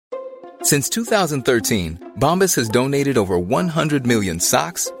Since 2013, Bombas has donated over 100 million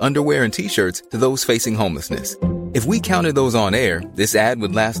socks, underwear, and T-shirts to those facing homelessness. If we counted those on air, this ad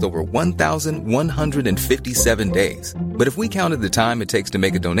would last over 1,157 days. But if we counted the time it takes to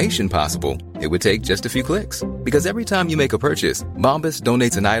make a donation possible, it would take just a few clicks. Because every time you make a purchase, Bombas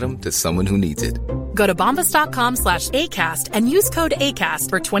donates an item to someone who needs it. Go to bombas.com/ACAST and use code ACAST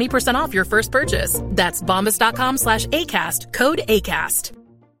for 20% off your first purchase. That's bombas.com/ACAST, code ACAST.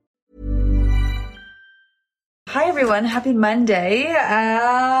 Hi everyone, happy Monday.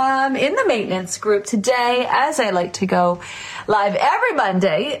 In the maintenance group today, as I like to go live every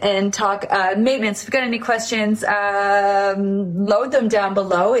Monday and talk maintenance. If you've got any questions, load them down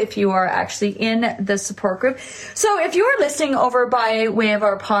below if you are actually in the support group. So if you are listening over by way of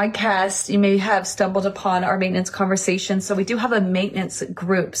our podcast, you may have stumbled upon our maintenance conversation. So we do have a maintenance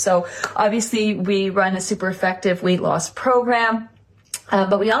group. So obviously we run a super effective weight loss program.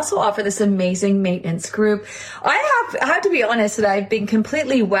 But we also offer this amazing maintenance group. I have to be honest that I've been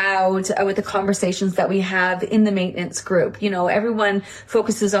completely wowed with the conversations that we have in the maintenance group. You know, everyone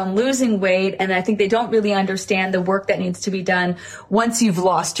focuses on losing weight, and I think they don't really understand the work that needs to be done once you've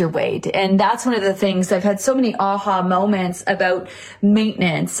lost your weight. And that's one of the things I've had so many aha moments about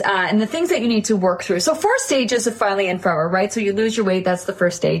maintenance and the things that you need to work through. So 4 stages of finally and forever, right? So you lose your weight. That's the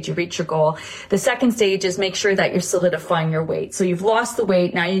first stage. You reach your goal. The second stage is make sure that you're solidifying your weight. So you've lost the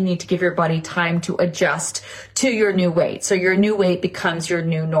weight. Now you need to give your body time to adjust to your new weight. So your new weight becomes your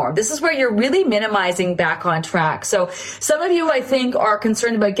new norm. This is where you're really minimizing back on track. So some of you, I think, are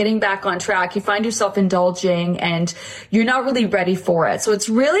concerned about getting back on track. You find yourself indulging and you're not really ready for it. So it's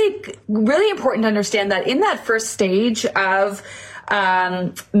really, really important to understand that in that first stage of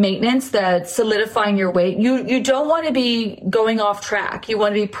maintenance, that solidifying your weight, you don't want to be going off track. You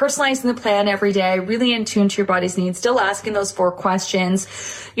want to be personalizing the plan every day, really in tune to your body's needs, still asking those 4 questions.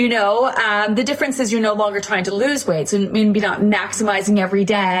 You know, the difference is you're no longer trying to lose weight. So maybe not maximizing every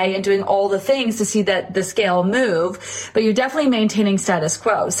day and doing all the things to see that the scale move, but you're definitely maintaining status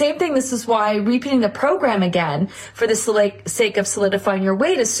quo. Same thing. This is why repeating the program again for the sake of solidifying your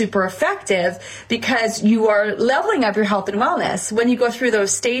weight is super effective, because you are leveling up your health and wellness. When you go through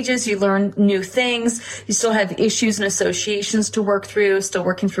those stages, you learn new things. You still have issues and associations to work through, still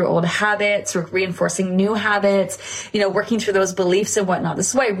working through old habits or reinforcing new habits, you know, working through those beliefs and whatnot. This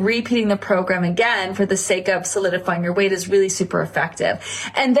is why repeating the program again for the sake of solidifying your weight is really super effective.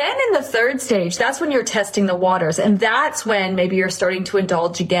 And then in the third stage, that's when you're testing the waters. And that's when maybe you're starting to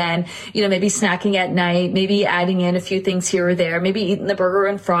indulge again, you know, maybe snacking at night, maybe adding in a few things here or there, maybe eating the burger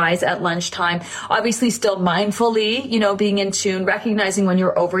and fries at lunchtime. Obviously still mindfully, you know, being in tune, recognizing when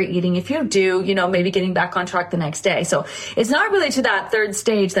you're overeating. If you do, you know, maybe getting back on track the next day. So it's not really to that third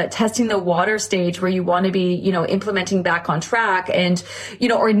stage, that testing the water stage, where you want to be, you know, implementing back on track and, you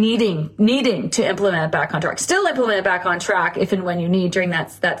know, or needing to implement back on track. Still implement it back on track if and when you need during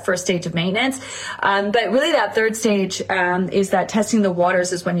that first stage of maintenance. But really that third stage is that testing the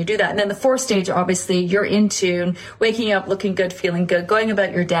waters is when you do that. And then the fourth stage, obviously, you're in tune, waking up, looking good, feeling good, going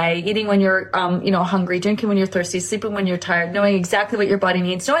about your day, eating when you're, you know, hungry, drinking when you're thirsty, sleeping when you're tired, knowing exactly what your body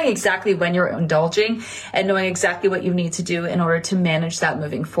needs, knowing exactly when you're indulging, and knowing exactly what you need to do in order to manage that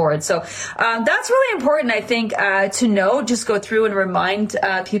moving forward. So that's really important, I think, to know. Just go through and remind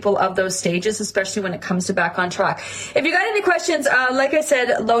people of those stages, especially when it comes to back on track. If you got any questions, like I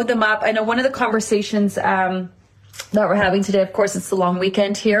said, load them up. I know one of the conversations that we're having today, of course, it's the long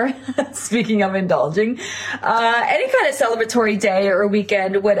weekend here. Speaking of indulging, any kind of celebratory day or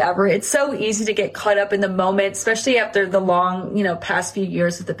weekend, whatever, it's so easy to get caught up in the moment, especially after the long, you know, past few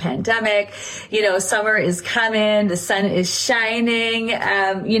years of the pandemic. You know, summer is coming, the sun is shining.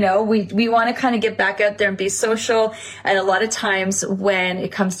 You know, we want to kind of get back out there and be social. And a lot of times when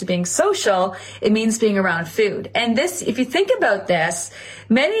it comes to being social, it means being around food. And this, if you think about this,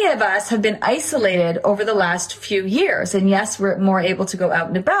 many of us have been isolated over the last few years. And yes, we're more able to go out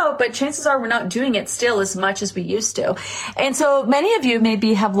and about, but chances are we're not doing it still as much as we used to. And so many of you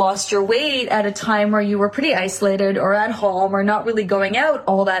maybe have lost your weight at a time where you were pretty isolated or at home or not really going out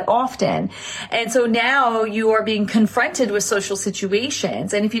all that often. And so now you are being confronted with social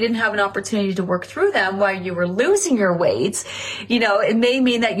situations. And if you didn't have an opportunity to work through them while you were losing your weight, you know, it may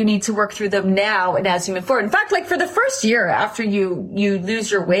mean that you need to work through them now and as you move forward. In fact, like for the first year after you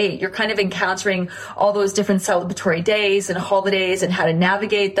lose your weight, you're kind of encountering all those different celebratory days and holidays and how to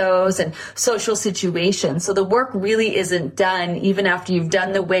navigate those and social situations. So the work really isn't done even after you've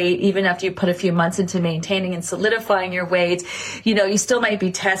done the weight, even after you put a few months into maintaining and solidifying your weight. You know, you still might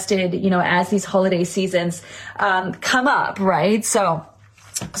be tested, you know, as these holiday seasons come up, right? So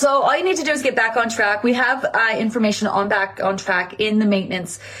So all you need to do is get back on track. We have information on back on track in the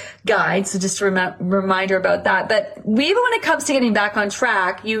maintenance guide. So just a reminder about that. But even when it comes to getting back on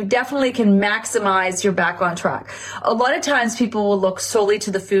track, you definitely can maximize your back on track. A lot of times people will look solely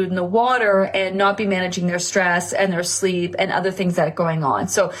to the food and the water and not be managing their stress and their sleep and other things that are going on.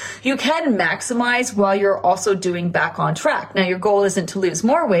 So you can maximize while you're also doing back on track. Now, your goal isn't to lose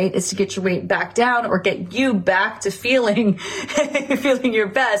more weight, it's to get your weight back down or get you back to feeling your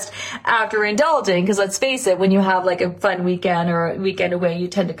best after indulging. Because let's face it, when you have like a fun weekend or a weekend away, you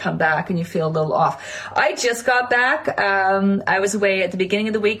tend to come back and you feel a little off. I just got back. I was away at the beginning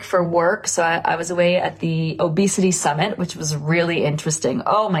of the week for work. So I was away at the Obesity Summit, which was really interesting.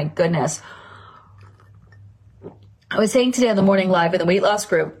 Oh my goodness. I was saying today on the morning live in the weight loss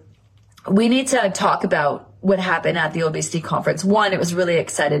group, we need to talk about what happened at the obesity conference. One, it was really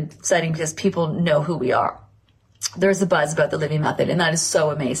exciting because people know who we are. There's a buzz about the Living Method, and that is so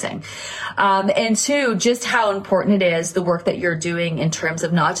amazing. And two, just how important it is, the work that you're doing in terms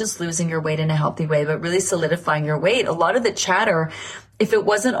of not just losing your weight in a healthy way, but really solidifying your weight. A lot of the chatter, if it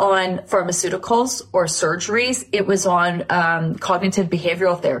wasn't on pharmaceuticals or surgeries, it was on cognitive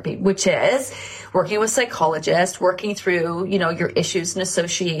behavioral therapy, which is working with psychologists, working through, your issues and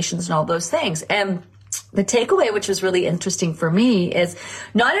associations and all those things. And the takeaway, which was really interesting for me, is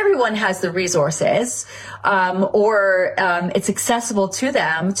not everyone has the resources or it's accessible to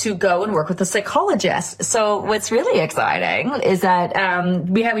them to go and work with a psychologist. So what's really exciting is that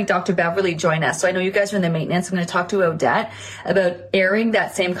we're having Dr. Beverly join us. So I know you guys are in the maintenance. I'm going to talk to Odette about airing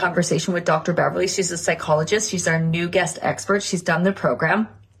that same conversation with Dr. Beverly. She's a psychologist. She's our new guest expert. She's done the program.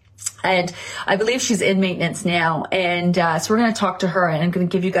 And I believe she's in maintenance now. And so we're going to talk to her, and I'm going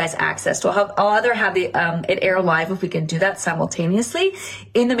to give you guys access. So I'll either have it air live if we can do that simultaneously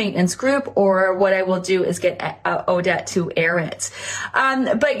in the maintenance group, or what I will do is get Odette to air it.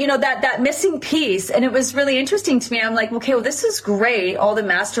 But that missing piece, and it was really interesting to me. I'm like, okay, well, this is great. All the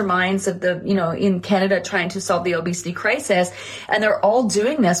masterminds of in Canada trying to solve the obesity crisis, and they're all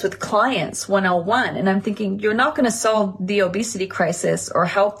doing this with clients 101. And I'm thinking, you're not going to solve the obesity crisis or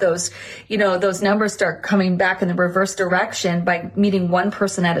help those numbers start coming back in the reverse direction by meeting one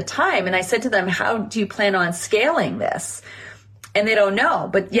person at a time. And I said to them, how do you plan on scaling this? And they don't know.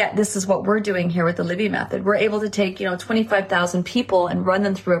 But yet this is what we're doing here with the Living Method. We're able to take, 25,000 people and run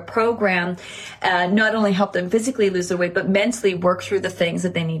them through a program and not only help them physically lose their weight, but mentally work through the things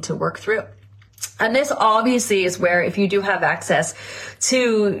that they need to work through. And this obviously is where, if you do have access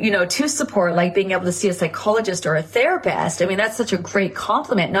to, to support, like being able to see a psychologist or a therapist, I mean, that's such a great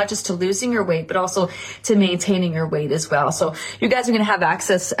compliment, not just to losing your weight, but also to maintaining your weight as well. So you guys are going to have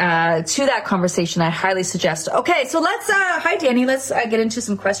access to that conversation. I highly suggest. Okay, so hi Danny, let's get into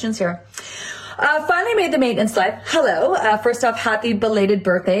some questions here. Finally made the maintenance live. Hello. First off, happy belated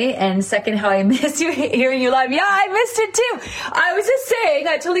birthday. And second, how I miss you hearing you live. Yeah, I missed it too. I was just saying,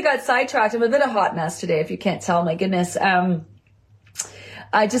 I totally got sidetracked. I'm a bit of a hot mess today, if you can't tell. My goodness.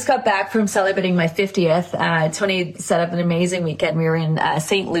 I just got back from celebrating my 50th. Tony set up an amazing weekend. We were in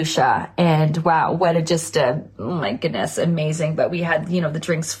St. Lucia, and wow, what a oh my goodness, amazing. But we had, the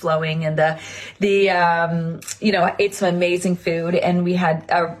drinks flowing, and ate some amazing food, and we had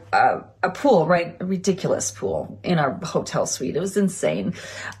a pool, right? A ridiculous pool in our hotel suite. It was insane.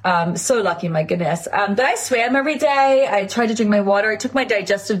 So lucky, my goodness. But I swam every day. I tried to drink my water. I took my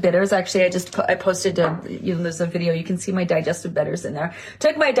digestive bitters. Actually, I posted, there's a video. You can see my digestive bitters in there.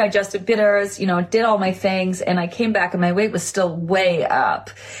 Took my digestive bitters, did all my things, and I came back and my weight was still way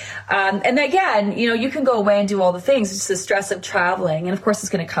up. And again, you can go away and do all the things. It's the stress of traveling. And of course, it's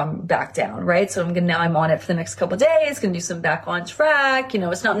going to come back down, right? So now I'm on it for the next couple of days, going to do some back on track.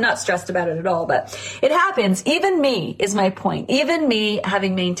 It's I'm not stressed about it at all, but it happens. Even me is my point. Even me,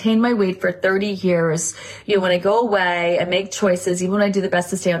 having maintained my weight for 30 years, when I go away and make choices, even when I do the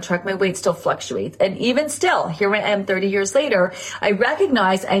best to stay on track, my weight still fluctuates. And even still, here I am 30 years later, I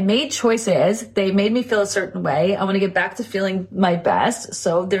recognize I made choices. They made me feel a certain way. I want to get back to feeling my best.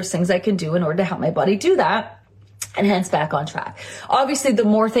 So there's things I can do in order to help my body do that, and hence back on track. Obviously, the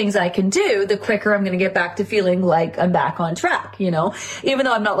more things I can do, the quicker I'm going to get back to feeling like I'm back on track, Even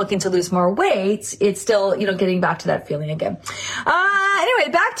though I'm not looking to lose more weight, it's still, getting back to that feeling again.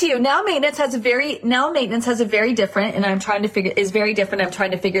 Anyway, back to you. Now maintenance has a very different, and I'm trying to figure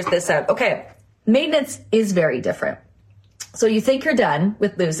this out. Okay. Maintenance is very different. So you think you're done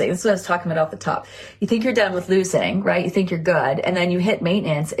with losing. This is what I was talking about off the top. You think you're done with losing, right? You think you're good. And then you hit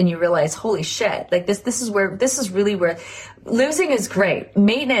maintenance and you realize, holy shit, like this is really where losing is great.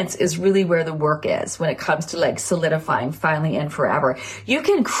 Maintenance is really where the work is when it comes to like solidifying finally and forever. You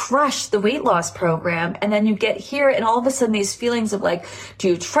can crush the weight loss program and then you get here and all of a sudden these feelings of like, do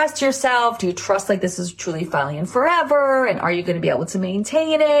you trust yourself? Do you trust like this is truly finally and forever? And are you going to be able to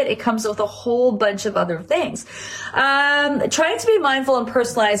maintain it? It comes with a whole bunch of other things. Trying to be mindful and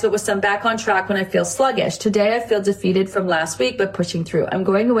personalized, but with some back on track when I feel sluggish. Today I feel defeated from last week, but pushing through. I'm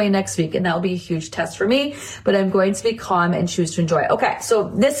going away next week and that will be a huge test for me, but I'm going to be calm and choose to enjoy. Okay, so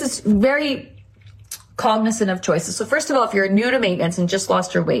this is very cognizant of choices. So first of all, if you're new to maintenance and just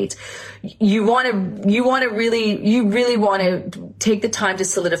lost your weight, you really want to take the time to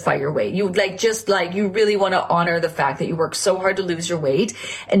solidify your weight. You really want to honor the fact that you worked so hard to lose your weight,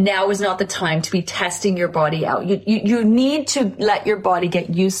 and now is not the time to be testing your body out. You need to let your body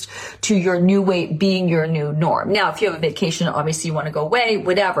get used to your new weight being your new norm. Now, if you have a vacation, obviously you want to go away,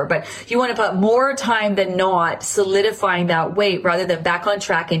 whatever, but you want to put more time than not solidifying that weight rather than back on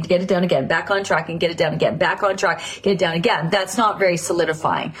track and get it down again, back on track and get it down again, back on track, get it down again. That's not very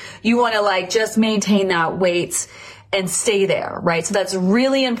solidifying. You want to like just maintain that weight and stay there, right? So that's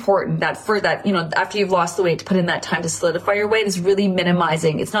really important that for that, after you've lost the weight, to put in that time to solidify your weight is really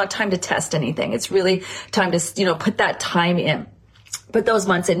minimizing. It's not time to test anything. It's really time to, put that time in. Put those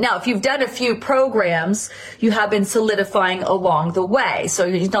months in. Now, if you've done a few programs, you have been solidifying along the way. So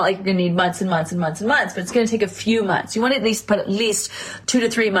it's not like you're going to need months and months and months and months, but it's going to take a few months. You want to at least put 2 to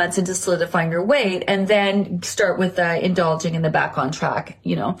 3 months into solidifying your weight and then start with indulging in the back on track,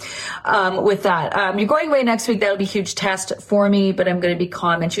 with that. You're going away next week. That'll be a huge test for me, but I'm going to be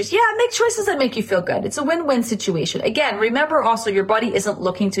calm and choose. Yeah, make choices that make you feel good. It's a win-win situation. Again, remember also your body isn't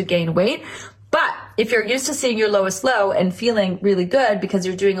looking to gain weight. But if you're used to seeing your lowest low and feeling really good because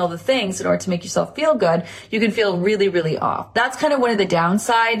you're doing all the things in order to make yourself feel good, you can feel really, really off. That's kind of one of the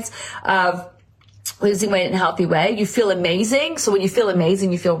downsides of losing weight in a healthy way. You feel amazing. So when you feel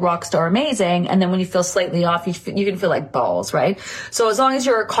amazing, you feel rock star amazing. And then when you feel slightly off, you can feel like balls, right? So as long as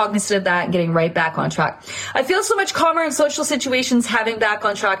you're cognizant of that and getting right back on track. I feel so much calmer in social situations having back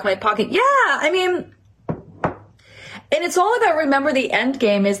on track in my pocket. Yeah, and it's all about, remember, the end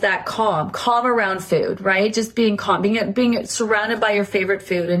game is that calm around food, right? Just being calm, being surrounded by your favorite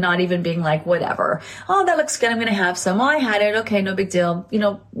food and not even being like, whatever. Oh, that looks good. I'm going to have some. Oh, I had it. Okay, no big deal.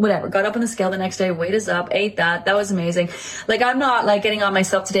 Whatever. Got up on the scale the next day. Weight is up. Ate that. That was amazing. Like, I'm not like getting on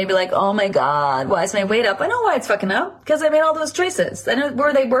myself today and be like, oh my God, why is my weight up? I know why it's fucking up. Because I made all those choices. And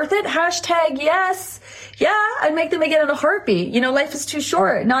were they worth it? Hashtag yes. Yeah, I'd make them again in a heartbeat. Life is too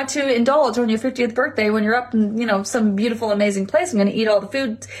short not to indulge on your 50th birthday when you're up in, some beautiful, amazing place. I'm going to eat all the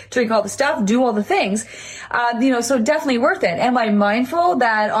food, drink all the stuff, do all the things. So definitely worth it. Am I mindful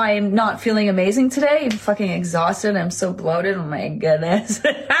that I'm not feeling amazing today? I'm fucking exhausted. I'm so bloated. Oh my goodness.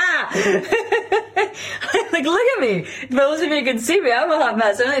 Like, look at me. Those of you can see me. I'm a hot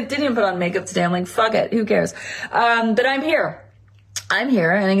mess. I didn't even put on makeup today. I'm like, fuck it. Who cares? But I'm here. and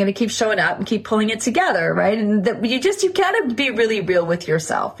I'm going to keep showing up and keep pulling it together, right? And that you gotta be really real with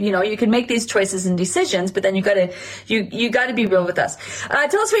yourself. You know, you can make these choices and decisions, but then you gotta be real with us.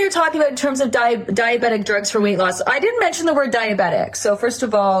 Tell us what you're talking about in terms of diabetic drugs for weight loss. I didn't mention the word diabetic. So first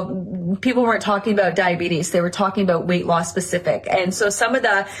of all, people weren't talking about diabetes. They were talking about weight loss specific. And so some of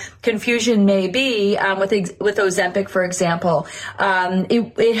the confusion may be, with Ozempic, for example.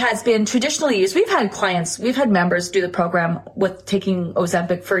 It has been traditionally used. We've had members do the program with taking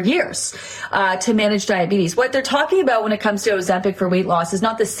Ozempic for years, to manage diabetes. What they're talking about when it comes to Ozempic for weight loss is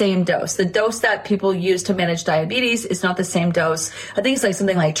not the same dose. The dose that people use to manage diabetes is not the same dose. I think it's like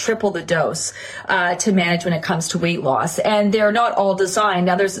something like triple the dose, to manage when it comes to weight loss. And they're not all designed.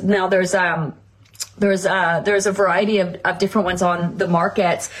 There's a variety of different ones on the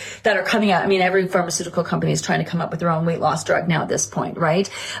market that are coming out. I mean, every pharmaceutical company is trying to come up with their own weight loss drug now at this point, right?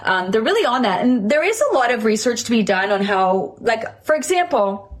 They're really on that. And there is a lot of research to be done on how, like, for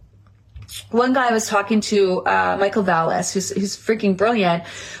example, one guy I was talking to, Michael Vallis, who's freaking brilliant,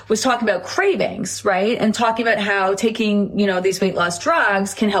 was talking about cravings, right? And talking about how taking, these weight loss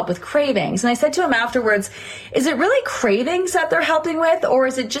drugs can help with cravings. And I said to him afterwards, is it really cravings that they're helping with, or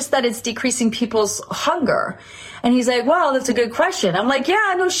is it just that it's decreasing people's hunger? And he's like, well, that's a good question. I'm like,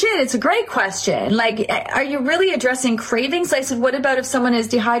 yeah, no shit. It's a great question. Like, are you really addressing cravings? I said, what about if someone is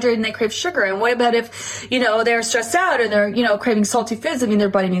dehydrated and they crave sugar? And what about if, they're stressed out and they're, craving salty foods? I mean, their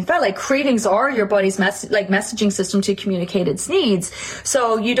body means fat. Like, cravings cravings are your body's messaging system to communicate its needs.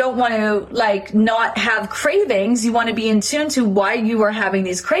 So you don't want to like not have cravings. You want to be in tune to why you are having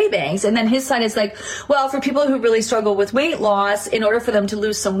these cravings. And then his side is like, well, for people who really struggle with weight loss, in order for them to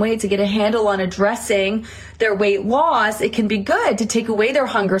lose some weight, to get a handle on addressing their weight loss, it can be good to take away their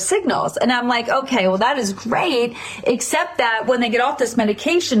hunger signals. And I'm like, okay, well, that is great, except that when they get off this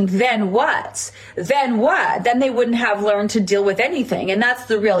medication, then what? Then what? Then they wouldn't have learned to deal with anything. And that's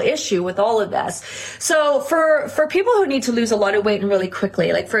the real issue with all of this. So for people who need to lose a lot of weight and really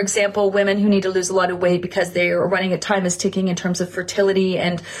quickly, like for example, women who need to lose a lot of weight because they are running at time is ticking in terms of fertility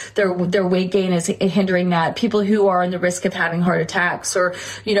and their weight gain is hindering that. People who are in the risk of having heart attacks or,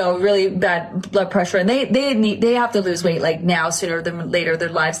 you know, really bad blood pressure, and they have to lose weight like now, sooner than later. Their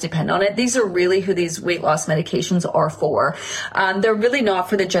lives depend on it. These are really who these weight loss medications are for. They're really not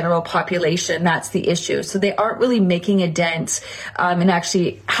for the general population. That's the issue. So they aren't really making a dent in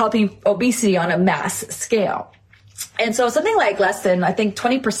actually helping obesity on a mass scale. And so something like less than, I think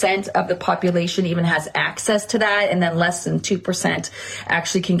 20% of the population even has access to that. And then less than 2%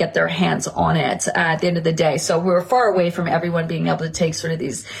 actually can get their hands on it at the end of the day. So we're far away from everyone being able to take sort of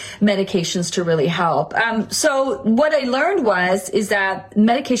these medications to really help. So what I learned is that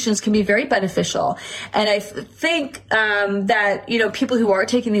medications can be very beneficial. And I think that, you know, people who are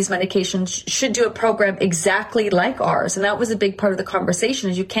taking these medications should do a program exactly like ours. And that was a big part of the conversation,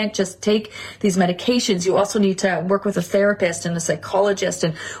 is you can't just take these medications. You also need to work with a therapist and a psychologist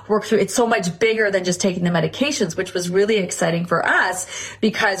and work through. It's so much bigger than just taking the medications, which was really exciting for us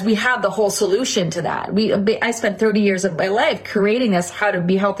because we have the whole solution to that. I spent 30 years of my life creating this How to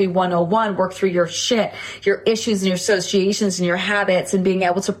Be Healthy 101, work through your shit, your issues and your associations and your habits, and being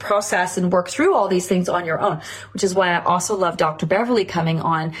able to process and work through all these things on your own, which is why I also love Dr. Beverly coming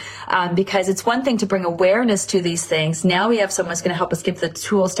on, because it's one thing to bring awareness to these things. Now we have someone who's going to help us give the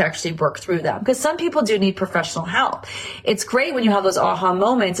tools to actually work through them, because some people do need professional help. It's great when you have those aha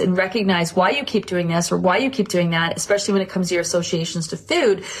moments and recognize why you keep doing this or why you keep doing that, especially when it comes to your associations to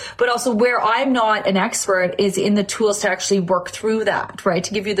food. But also where I'm not an expert is in the tools to actually work through that, right?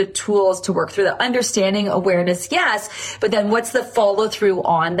 To give you the tools to work through the understanding, awareness, yes, but then what's the follow through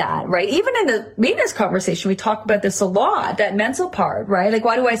on that, right? Even in the maintenance conversation, we talk about this a lot, that mental part, right? Like,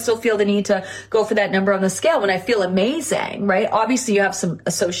 why do I still feel the need to go for that number on the scale when I feel amazing, right? Obviously you have some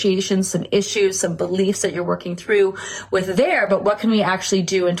associations, some issues, some beliefs that you're working through with there, but what can we actually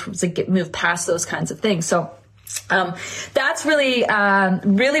do in terms of move past those kinds of things? So that's really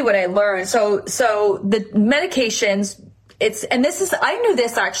what I learned. So the medications, I knew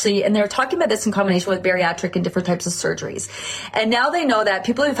this actually, and they were talking about this in combination with bariatric and different types of surgeries. And now they know that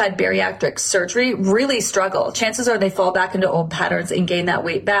people who've had bariatric surgery really struggle. Chances are they fall back into old patterns and gain that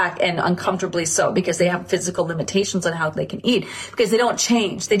weight back, and uncomfortably so, because they have physical limitations on how they can eat, because they don't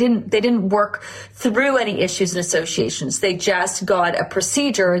change. They didn't work through any issues and associations. They just got a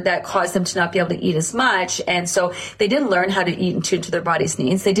procedure that caused them to not be able to eat as much. And so they didn't learn how to eat in tune to their body's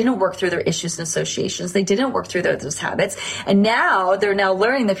needs. They didn't work through their issues and associations. They didn't work through those habits. And now they're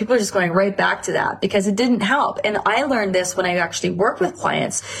learning that people are just going right back to that because it didn't help. And I learned this when I actually worked with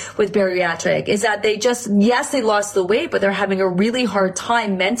clients with bariatric, is that they just, yes, they lost the weight, but they're having a really hard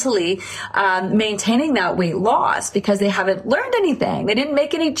time mentally maintaining that weight loss because they haven't learned anything. They didn't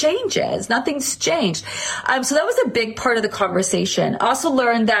make any changes. Nothing's changed. So that was a big part of the conversation. I also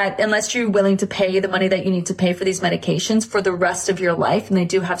learned that unless you're willing to pay the money that you need to pay for these medications for the rest of your life, and they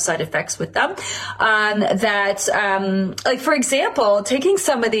do have side effects with them, like, for example, taking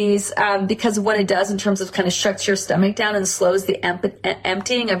some of these, because of what it does in terms of kind of shuts your stomach down and slows the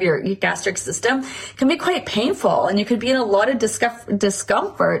emptying of your gastric system, can be quite painful. And you could be in a lot of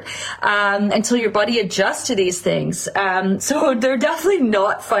discomfort until your body adjusts to these things. So they're definitely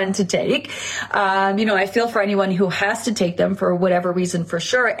not fun to take. I feel for anyone who has to take them for whatever reason, for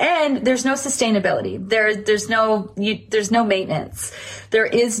sure. And there's no sustainability. There's no maintenance. There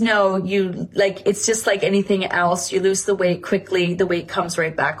is no, it's just like anything else. You lose the weight quickly, the weight comes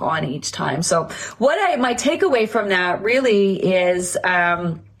right back on each time. So my takeaway from that really is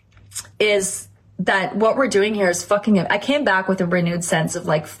that what we're doing here is I came back with a renewed sense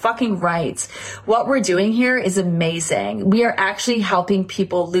of fucking right. What we're doing here is amazing. We are actually helping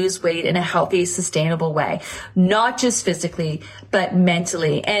people lose weight in a healthy, sustainable way, not just physically, but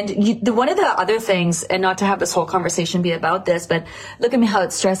mentally. And one of the other things, and not to have this whole conversation be about this, but look at me how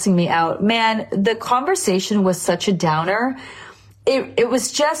it's stressing me out. Man, the conversation was such a downer. It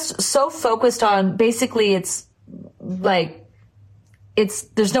was just so focused on basically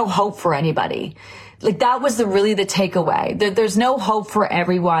there's no hope for anybody. like that was really the takeaway. There's no hope for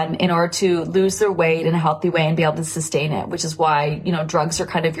everyone in order to lose their weight in a healthy way and be able to sustain it, which is why, drugs are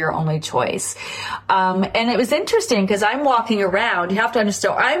kind of your only choice. And it was interesting because I'm walking around. You have to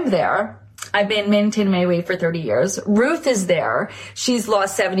understand, I'm there. I've been maintaining my weight for 30 years. Ruth is there. She's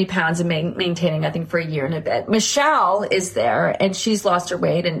lost 70 pounds and maintaining, I think, for a year and a bit. Michelle is there, and she's lost her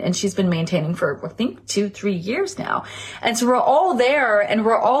weight, and she's been maintaining for, I think, 2-3 years now. And so we're all there, and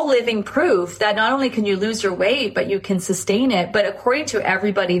we're all living proof that not only can you lose your weight, but you can sustain it. But according to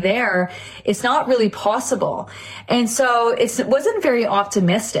everybody there, it's not really possible. And so it wasn't very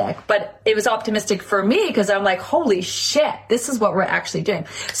optimistic, but it was optimistic for me because I'm like, holy shit, this is what we're actually doing.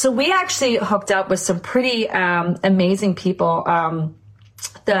 So we actually hooked up with some pretty amazing people.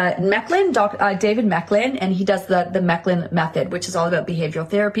 The Mecklin, David Mecklin, and he does the Mecklin method, which is all about behavioral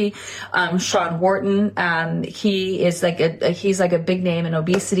therapy. Sean Wharton, he's like a big name in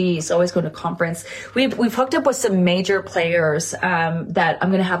obesity. He's always going to conference. We've hooked up with some major players that I'm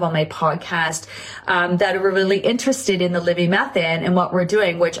going to have on my podcast that are really interested in the Living Method and what we're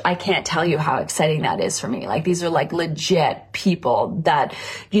doing, which I can't tell you how exciting that is for me. Like, these are like legit people that,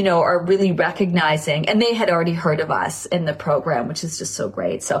 are really recognizing, and they had already heard of us in the program, which is just so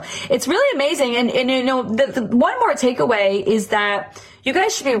great. So it's really amazing. And the one more takeaway is that you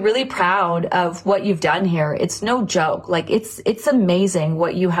guys should be really proud of what you've done here. It's no joke. Like, it's amazing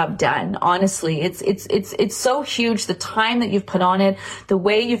what you have done. Honestly, it's so huge. The time that you've put on it, the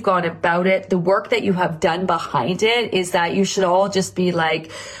way you've gone about it, the work that you have done behind it, is that you should all just be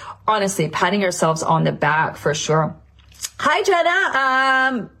like, honestly, patting yourselves on the back for sure. Hi,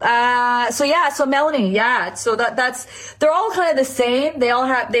 Jenna. So Melanie, so they're all kind of the same. They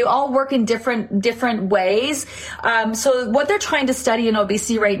all work in different ways. So what they're trying to study in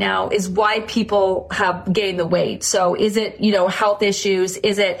obesity right now is why people have gained the weight. So is it, health issues?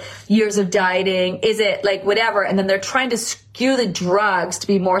 Is it years of dieting? Is it like whatever? And then they're trying to skew the drugs to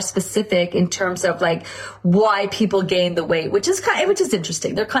be more specific in terms of like why people gain the weight, which is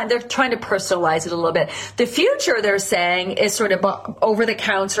interesting. They're trying to personalize it a little bit. The future, they're saying, is sort of over the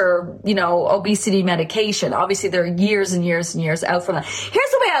counter, obesity medication. Obviously, they're years and years and years out from that.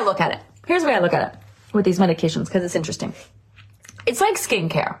 Here's the way I look at it with these medications, because it's interesting. It's like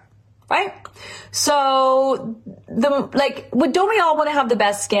skincare, right? So don't we all want to have the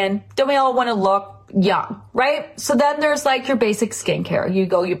best skin? Don't we all want to look young, right? So then there's like your basic skincare.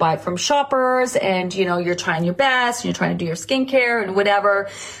 You buy it from Shoppers, and you're trying your best, and you're trying to do your skincare and whatever.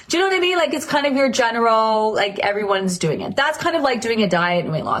 Do you know what I mean? Like, it's kind of your general, like, everyone's doing it. That's kind of like doing a diet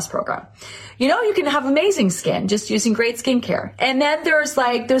and weight loss program. You can have amazing skin just using great skincare. And then there's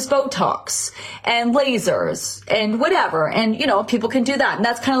Botox and lasers and whatever. And, people can do that. And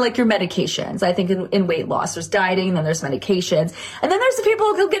that's kind of like your medications. I think in weight loss, there's dieting, and then there's medications. And then there's the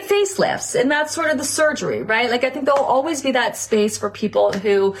people who get facelifts, and that's sort of the surgery, right? Like, I think there'll always be that space for people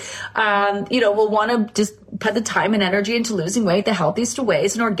who, will want to just put the time and energy into losing weight the healthiest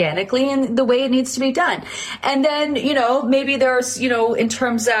ways and organically and the way it needs to be done. And then, maybe there's, in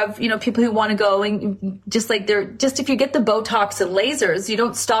terms of, people who want to go and just if you get the Botox and lasers, you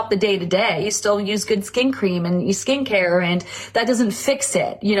don't stop the day to day. You still use good skin cream and you skincare, and that doesn't fix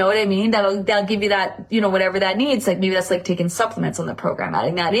it. You know what I mean? That'll give you that, whatever that needs. Like, maybe that's like taking supplements on the program,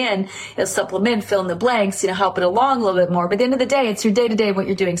 adding that in, supplement, fill in the blanks, help it along a little bit more. But at the end of the day, it's your day to day what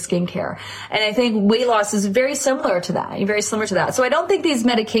you're doing skincare. And I think weight loss is very similar to that. So I don't think these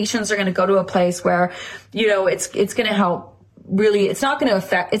medications are going to go to a place where, it's going to help. Really, it's not going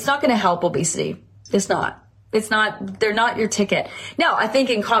to help obesity. They're not your ticket. Now, I think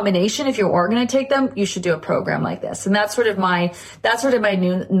in combination, if you are going to take them, you should do a program like this. And that's sort of my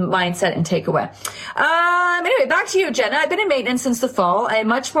new mindset and takeaway. Anyway, back to you, Jenna. I've been in maintenance since the fall. I am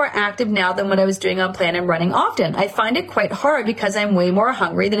much more active now than what I was doing on plan and running often. I find it quite hard because I'm way more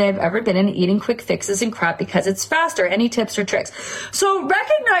hungry than I've ever been, and eating quick fixes and crap because it's faster. Any tips or tricks? So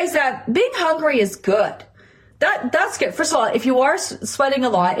recognize that being hungry is good. That's good. First of all, if you are sweating a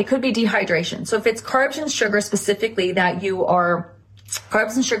lot, it could be dehydration. So if it's carbs and sugar specifically that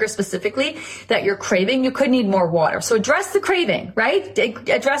you're craving, you could need more water. So address the craving, right?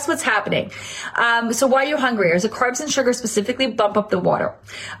 Address what's happening. So why are you hungry? Is it carbs and sugar specifically? Bump up the water.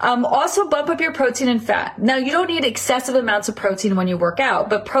 Also bump up your protein and fat. Now, you don't need excessive amounts of protein when you work out,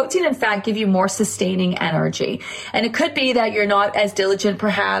 but protein and fat give you more sustaining energy. And it could be that you're not as diligent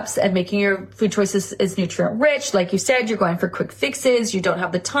perhaps at making your food choices as nutrient rich. Like you said, you're going for quick fixes. You don't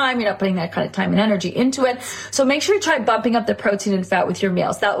have the time. You're not putting that kind of time and energy into it. So make sure you try bumping up the protein and fat that with your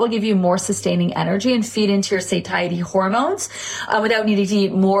meals. That will give you more sustaining energy and feed into your satiety hormones without needing to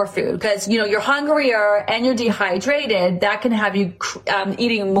eat more food. Because, you're hungrier and you're dehydrated. That can have you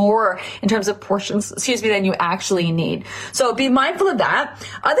eating more in terms of portions, than you actually need. So be mindful of that.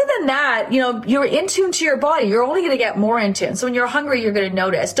 Other than that, you're in tune to your body. You're only going to get more in tune. So when you're hungry, you're going to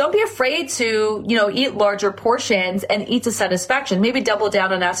notice. Don't be afraid to, eat larger portions and eat to satisfaction. Maybe double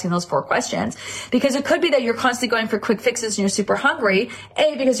down on asking those 4 questions, because it could be that you're constantly going for quick fixes and you're super hungry.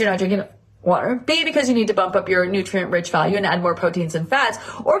 A, because you're not drinking water. B, because you need to bump up your nutrient-rich value and add more proteins and fats.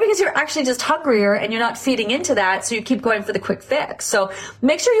 Or because you're actually just hungrier and you're not feeding into that, so you keep going for the quick fix. So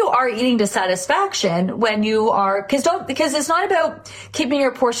make sure you are eating to satisfaction when you are, because it's not about keeping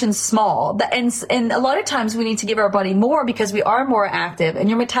your portions small. And a lot of times we need to give our body more because we are more active and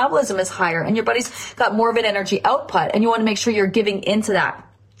your metabolism is higher and your body's got more of an energy output, and you want to make sure you're giving into that.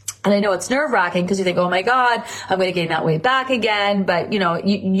 And I know it's nerve-wracking because you think, oh my God, I'm going to gain that weight back again. But,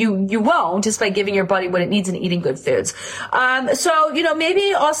 you won't, just by giving your body what it needs and eating good foods.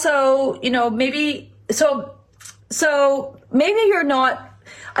 Maybe also, maybe you're not,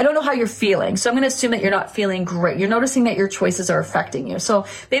 I don't know how you're feeling. So I'm going to assume that you're not feeling great. You're noticing that your choices are affecting you. So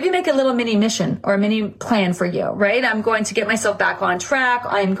maybe make a little mini mission or a mini plan for you, right? I'm going to get myself back on track.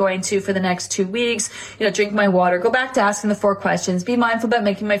 I'm going to, for the next 2 weeks, drink my water, go back to asking the 4 questions, be mindful about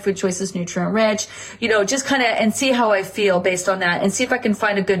making my food choices nutrient rich, just kind of, and see how I feel based on that, and see if I can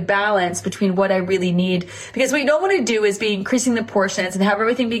find a good balance between what I really need. Because what you don't want to do is be increasing the portions and have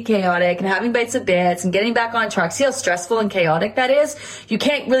everything be chaotic and having bites of bits and getting back on track. See how stressful and chaotic that is? You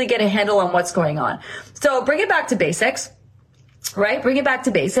can't really get a handle on what's going on. So bring it back to basics. Right? Bring it back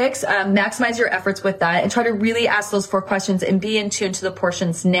to basics. Maximize your efforts with that and try to really ask those 4 questions and be in tune to the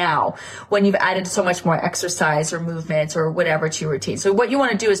portions now when you've added so much more exercise or movement or whatever to your routine. So what you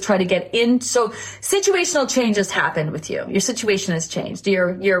want to do is try to get in. So situational changes happen with you. Your situation has changed.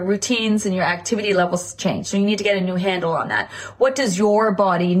 Your routines and your activity levels change. So you need to get a new handle on that. What does your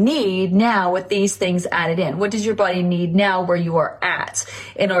body need now with these things added in? What does your body need now where you are at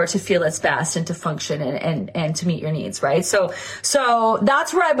in order to feel its best and to function and to meet your needs, right? So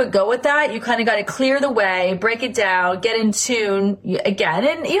that's where I would go with that. You kind of got to clear the way, break it down, get in tune again.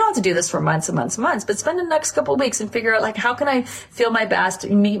 And you don't have to do this for months and months and months, but spend the next couple of weeks and figure out, how can I feel my best,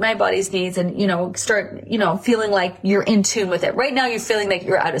 meet my body's needs, and, start, feeling like you're in tune with it. Right now, you're feeling like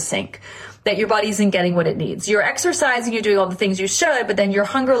you're out of sync, that your body isn't getting what it needs. You're exercising, you're doing all the things you should, but then your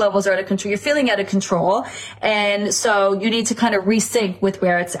hunger levels are out of control. You're feeling out of control. And so you need to kind of resync with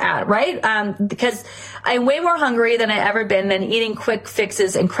where it's at, right? Because I'm way more hungry than I've ever been than eating quick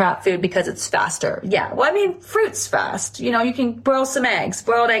fixes and crap food because it's faster. Yeah. Well, fruit's fast. You can boil some eggs.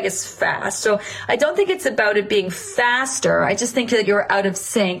 Boiled egg is fast. So I don't think it's about it being faster. I just think that you're out of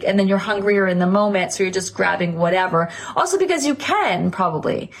sync and then you're hungrier in the moment. So you're just grabbing whatever. Also because you can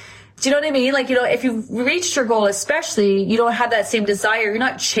probably. Do you know what I mean? If you've reached your goal, especially, you don't have that same desire. You're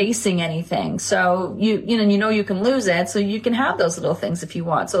not chasing anything. So you can lose it. So you can have those little things if you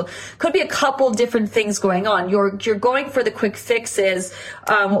want. So could be a couple different things going on. You're going for the quick fixes,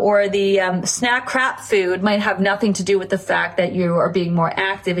 or the, snack crap food might have nothing to do with the fact that you are being more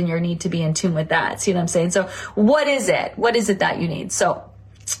active and your need to be in tune with that. See what I'm saying? So what is it? What is it that you need? So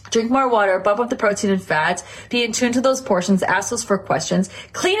drink more water, bump up the protein and fats, be in tune to those portions, ask those 4 questions,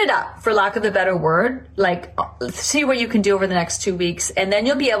 clean it up, for lack of a better word, see what you can do over the next 2 weeks. And then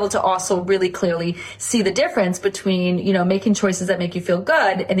you'll be able to also really clearly see the difference between, making choices that make you feel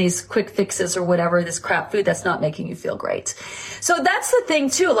good and these quick fixes or whatever, this crap food that's not making you feel great. So that's the thing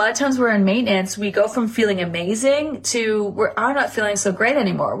too. A lot of times we're in maintenance, we go from feeling amazing to I'm not feeling so great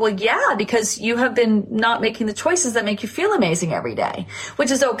anymore. Well, yeah, because you have been not making the choices that make you feel amazing every day,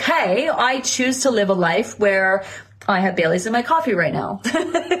 which is okay. I choose to live a life where I have Bailey's in my coffee right now,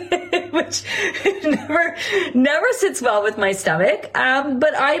 which never sits well with my stomach.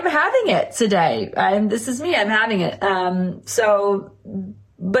 But I'm having it today. This is me. I'm having it.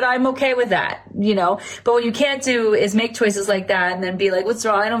 But I'm okay with that, But what you can't do is make choices like that and then be like, what's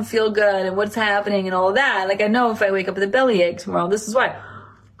wrong? I don't feel good. And what's happening and all of that. I know if I wake up with a bellyache tomorrow, this is why.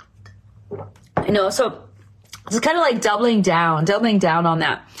 So it's kind of doubling down on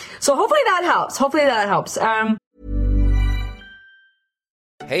that. So hopefully that helps.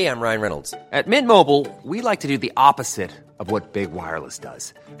 Hey, I'm Ryan Reynolds. At Mint Mobile, we like to do the opposite of what Big Wireless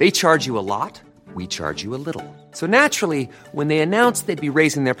does. They charge you a lot. We charge you a little. So naturally, when they announced they'd be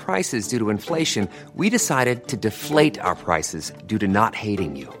raising their prices due to inflation, we decided to deflate our prices due to not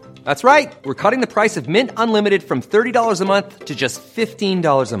hating you. That's right. We're cutting the price of Mint Unlimited from $30 a month to just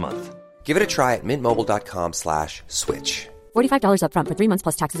 $15 a month. Give it a try at mintmobile.com/switch. $45 up front for 3 months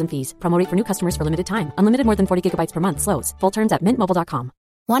plus taxes and fees. Promo rate for new customers for limited time. Unlimited more than 40 gigabytes per month slows. Full terms at mintmobile.com.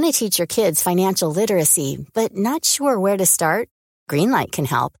 Want to teach your kids financial literacy, but not sure where to start? Greenlight can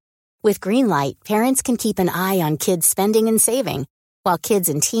help. With Greenlight, parents can keep an eye on kids' spending and saving, while kids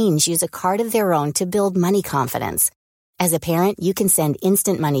and teens use a card of their own to build money confidence. As a parent, you can send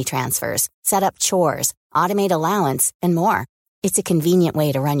instant money transfers, set up chores, automate allowance, and more. It's a convenient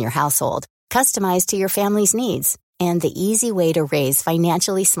way to run your household, customized to your family's needs, and the easy way to raise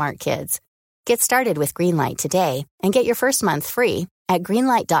financially smart kids. Get started with Greenlight today and get your first month free at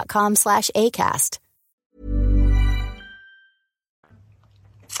greenlight.com/ACAST.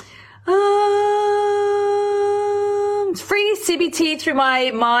 Free CBT through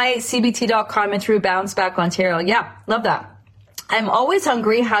my CBT.com and through Bounce Back Ontario. Yeah, love that. I'm always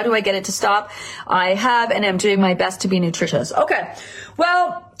hungry. How do I get it to stop? I have, and I'm doing my best to be nutritious. Okay.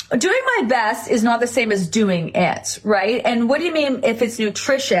 Well, doing my best is not the same as doing it, right? And what do you mean if it's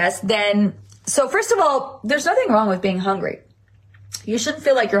nutritious? Then, so first of all, there's nothing wrong with being hungry. You shouldn't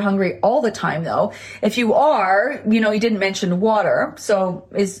feel like you're hungry all the time, though. If you are, you didn't mention water. So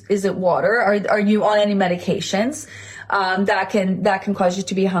is it water? Are you on any medications? That can cause you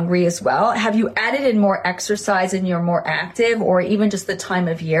to be hungry as well. Have you added in more exercise and you're more active, or even just the time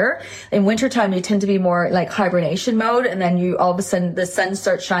of year? In wintertime, you tend to be more like hibernation mode, and then you all of a sudden the sun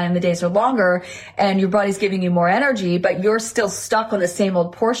starts shining, the days are longer, and your body's giving you more energy, but you're still stuck on the same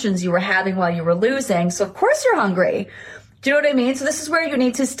old portions you were having while you were losing. So of course you're hungry. Do you know what I mean? So this is where you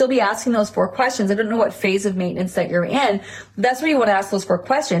need to still be asking those 4 questions. I don't know what phase of maintenance that you're in. That's where you want to ask those 4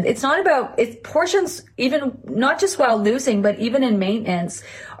 questions. It's not about, it's portions, even not just while losing, but even in maintenance,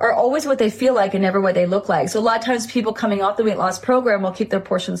 are always what they feel like and never what they look like. So a lot of times people coming off the weight loss program will keep their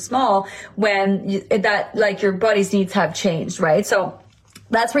portions small when your body's needs have changed, right? So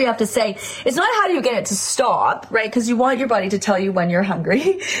that's where you have to say, it's not how do you get it to stop, right? Because you want your body to tell you when you're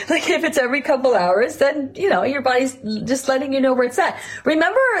hungry. Like if it's every couple hours, then, your body's just letting you know where it's at.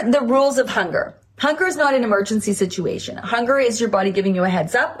 Remember the rules of hunger. Hunger is not an emergency situation. Hunger is your body giving you a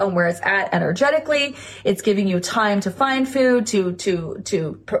heads up on where it's at energetically. It's giving you time to find food, to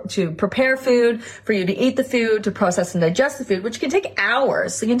prepare food, for you to eat the food, to process and digest the food, which can take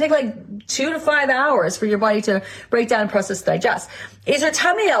hours. So it can take like 2 to 5 hours for your body to break down and process, digest. Is your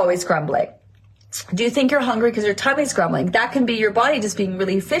tummy always grumbling? Do you think you're hungry because your tummy's grumbling? That can be your body just being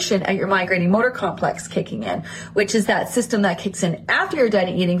really efficient at your migrating motor complex kicking in, which is that system that kicks in after you're done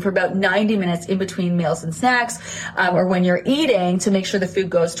eating for about 90 minutes in between meals and snacks, or when you're eating, to make sure the food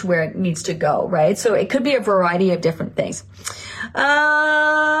goes to where it needs to go, right? So it could be a variety of different things.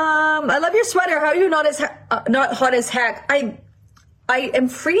 I love your sweater. How are you not hot as heck? I am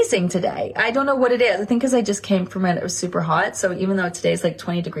freezing today. I don't know what it is. I think because I just came from it was super hot. So even though today's like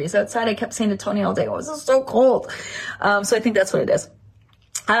 20 degrees outside, I kept saying to Tony all day, oh, this is so cold. So I think that's what it is.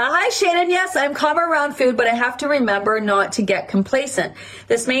 Hi, Shannon. Yes, I'm calm around food, but I have to remember not to get complacent.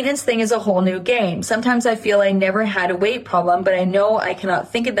 This maintenance thing is a whole new game. Sometimes I feel I never had a weight problem, but I know I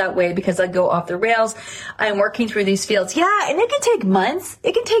cannot think it that way because I go off the rails. I'm working through these fields. Yeah, and it can take months.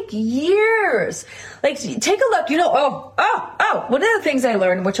 It can take years. Like, take a look. One of the things I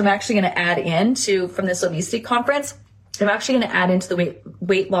learned, which I'm actually going to add into from this obesity conference, I'm actually going to add into the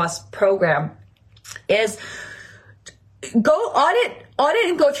weight loss program, is go audit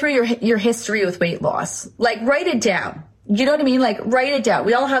and go through your history with weight loss. Like, write it down. You know what I mean? Like, write it down.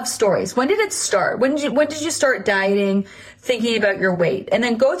 We all have stories. When did it start? When did you start dieting, thinking about your weight? And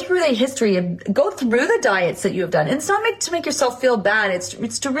then go through the history and go through the diets that you have done. And it's not to make yourself feel bad.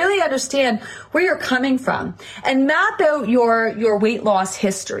 It's to really understand where you're coming from and map out your weight loss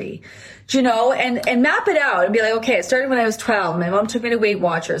history. And map it out and be like, okay, it started when I was 12. My mom took me to Weight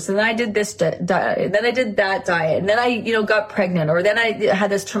Watchers, and then I did this diet, and then I did that diet, and then I, got pregnant, or then I had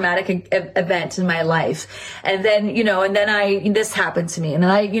this traumatic event in my life, and then, and then this happened to me, and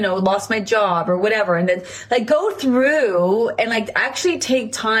then I, lost my job or whatever, and then like go through and like actually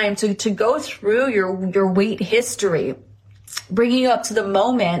take time to go through your weight history, bringing you up to the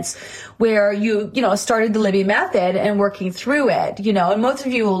moments where you started the Libby method and working through it, and most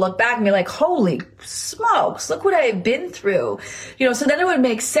of you will look back and be like, holy smokes, look what I've been through, so then it would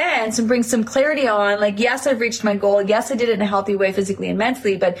make sense and bring some clarity on, like, yes, I've reached my goal. Yes, I did it in a healthy way, physically and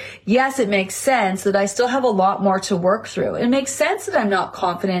mentally, but yes, it makes sense that I still have a lot more to work through. It makes sense that I'm not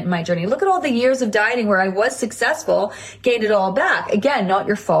confident in my journey. Look at all the years of dieting where I was successful, gained it all back. Again, not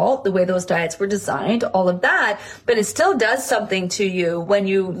your fault, the way those diets were designed, all of that, but it still does something to you when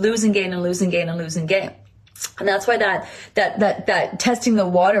you lose and gain and lose and gain and lose and gain. And that's why that testing the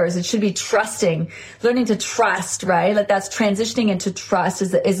waters, it should be trusting, learning to trust, right? Like that's transitioning into trust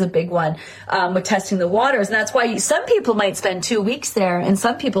is a big one, with testing the waters. And that's why some people might spend 2 weeks there and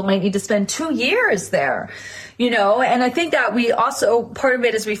some people might need to spend 2 years there, and I think that we also, part of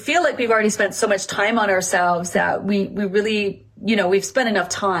it is we feel like we've already spent so much time on ourselves that we really, we've spent enough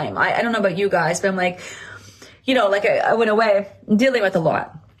time. I don't know about you guys, but I'm like, I went away dealing with a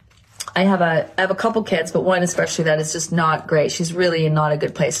lot. I have a couple kids, but one especially that is just not great. She's really in not a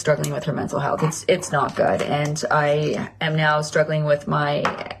good place, struggling with her mental health. It's not good. And I am now struggling with my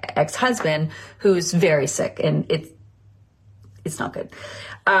ex-husband who's very sick, and it's not good.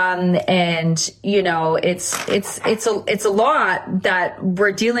 It's a lot that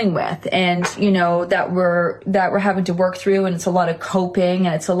we're dealing with, and, that we're having to work through, and it's a lot of coping,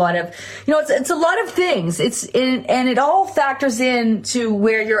 and it's a lot of, it's a lot of things. And it all factors into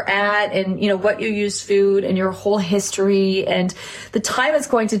where you're at, and, what you use food and your whole history and the time it's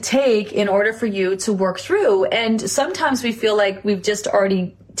going to take in order for you to work through. And sometimes we feel like we've just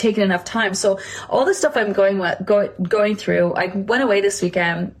already taken enough time. So all the stuff I'm going through, I went away this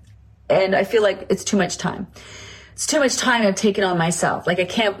weekend and I feel like it's too much time. It's too much time I've taken on myself. Like I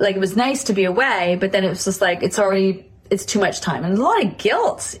can't, like it was nice to be away, but then it was just like, it's too much time. And a lot of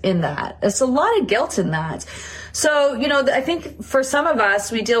guilt in that. There's a lot of guilt in that. So, I think for some of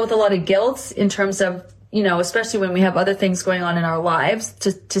us, we deal with a lot of guilt in terms of, especially when we have other things going on in our lives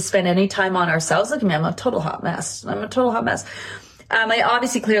to spend any time on ourselves. Look at me, I'm a total hot mess. I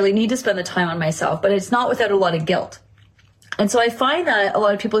obviously clearly need to spend the time on myself, but it's not without a lot of guilt. And so I find that a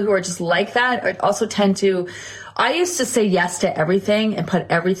lot of people who are just like that also tend to, I used to say yes to everything and put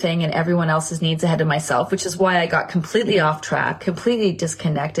everything and everyone else's needs ahead of myself, which is why I got completely off track, completely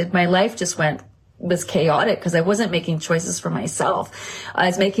disconnected. My life just was chaotic because I wasn't making choices for myself. I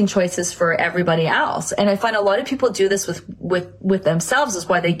was making choices for everybody else. And I find a lot of people do this with themselves, is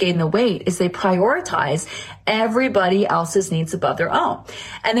why they gain the weight, is they prioritize everybody else's needs above their own.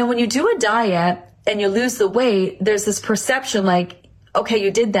 And then when you do a diet and you lose the weight, there's this perception like, okay,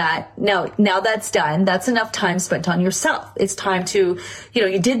 you did that. Now that's done. That's enough time spent on yourself. It's time to,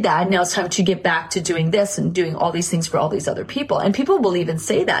 you did that. Now it's time to get back to doing this and doing all these things for all these other people. And people will even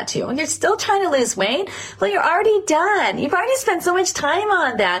say that to you. And you're still trying to lose weight? Well, you're already done. You've already spent so much time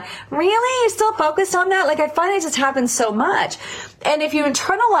on that. Really? You're still focused on that? Like, I find it just happens so much. And if you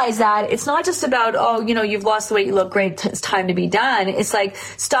internalize that, it's not just about, you've lost the weight, you look great, it's time to be done. It's like,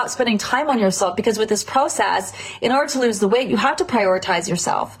 stop spending time on yourself, because with this process, in order to lose the weight, you have to prioritize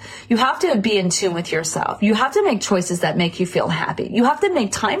yourself. You have to be in tune with yourself. You have to make choices that make you feel happy. You have to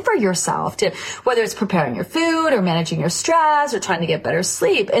make time for yourself, to whether it's preparing your food or managing your stress or trying to get better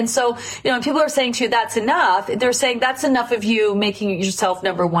sleep. And so, when people are saying to you, that's enough, they're saying that's enough of you making yourself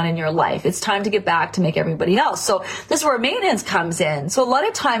number one in your life. It's time to get back to make everybody else. So this is where maintenance comes in. So a lot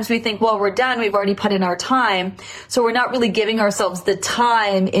of times we think, well, we're done. We've already put in our time. So we're not really giving ourselves the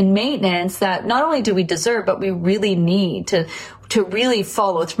time in maintenance that not only do we deserve, but we really need to really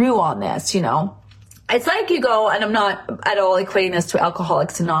follow through on this, It's like you go, and I'm not at all equating this to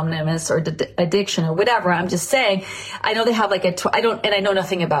Alcoholics Anonymous or addiction or whatever. I'm just saying, I know they have like I know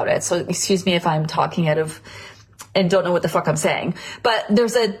nothing about it. So excuse me if I'm talking out of and don't know what the fuck I'm saying. But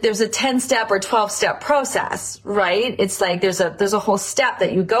there's a 10-step or 12-step process, right? It's like there's a whole step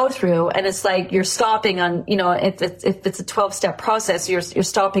that you go through, and it's like you're stopping on, if it's a 12-step process, you're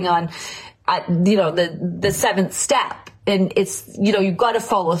stopping on at, the 7th step. And it's, you've got to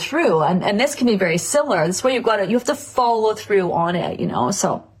follow through. And this can be very similar. This way you have to follow through on it,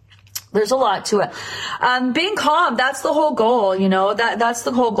 so. There's a lot to it. Being calm, that's the whole goal, that's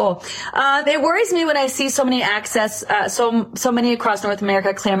the whole goal. It worries me when I see so many so many across North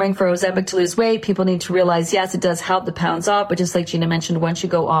America clamoring for Ozempic to lose weight. People need to realize, yes, it does help the pounds off, but just like Gina mentioned, once you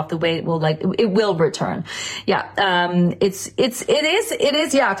go off the weight, it will return. Yeah. It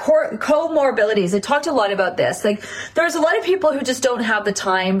is, yeah. Comorbidities. I talked a lot about this. Like, there's a lot of people who just don't have the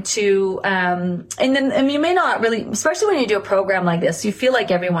time to, and you may not really, especially when you do a program like this, you feel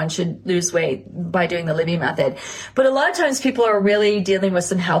like everyone should lose weight by doing the Livy method. But a lot of times people are really dealing with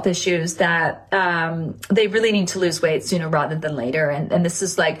some health issues that they really need to lose weight sooner rather than later. And this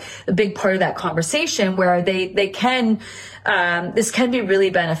is like a big part of that conversation where they can, this can be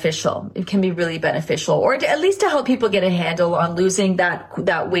really beneficial. It can be really beneficial, or at least to help people get a handle on losing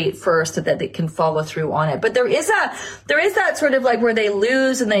that weight first so that they can follow through on it. But there is that sort of like where they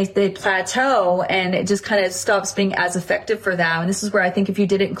lose and they plateau, and it just kind of stops being as effective for them. And this is where I think if you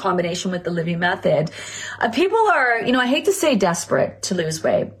did it in combination with the Livy method, people are, I hate to say desperate to lose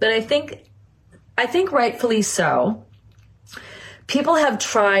weight, but I think rightfully so. People have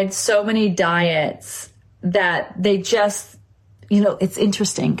tried so many diets that they just, it's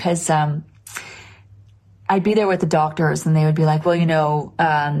interesting because, I'd be there with the doctors and they would be like, well,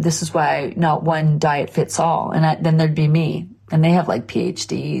 this is why not one diet fits all. And then there'd be me. And they have like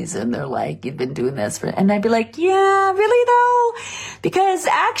PhDs and they're like, you've been doing this and I'd be like, yeah, really though? Because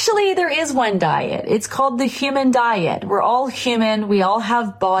actually there is one diet. It's called the human diet. We're all human. We all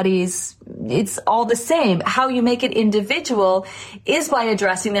have bodies. It's all the same. How you make it individual is by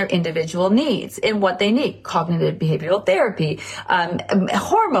addressing their individual needs and what they need. Cognitive behavioral therapy,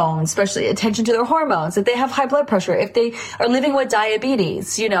 hormones, especially attention to their hormones. If they have high blood pressure, if they are living with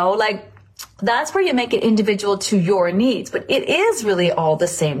diabetes, that's where you make it individual to your needs. But it is really all the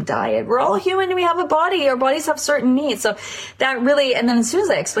same diet. We're all human and we have a body. Our bodies have certain needs. So that really, and then as soon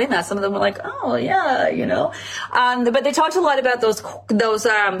as I explained that, some of them were like, oh yeah, but they talked a lot about those core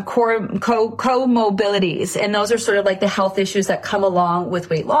comorbidities. And those are sort of like the health issues that come along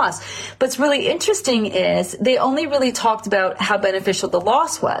with weight loss. But what's really interesting is they only really talked about how beneficial the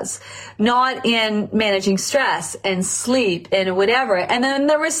loss was, not in managing stress and sleep and whatever. And then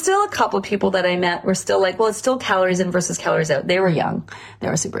there were still a couple of people that I met were still like, well, it's still calories in versus calories out. They were young. They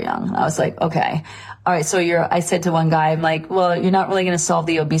were super young. And I was like, okay. All right. So I said to one guy, I'm like, well, you're not really going to solve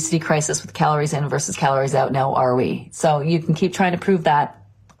the obesity crisis with calories in versus calories out now, are we? So you can keep trying to prove that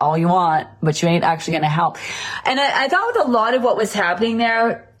all you want, but you ain't actually going to help. And I thought with a lot of what was happening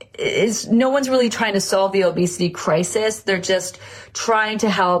there is no one's really trying to solve the obesity crisis. They're just trying to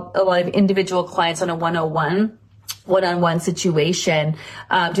help a lot of individual clients on a one-on-one situation,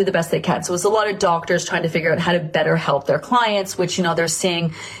 do the best they can. So it's a lot of doctors trying to figure out how to better help their clients, which, they're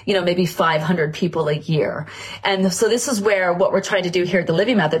seeing, maybe 500 people a year. And so this is where what we're trying to do here at the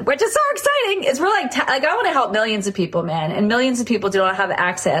Living Method, which is so exciting, is we're like I want to help millions of people, man. And millions of people do not have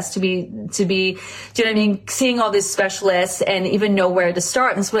access to be, do you know what I mean? Seeing all these specialists and even know where to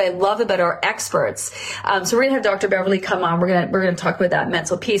start. And that's what I love about our experts. So we're going to have Dr. Beverly come on. We're going to talk about that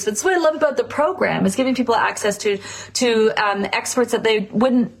mental piece. But that's what I love about the program is giving people access to experts that they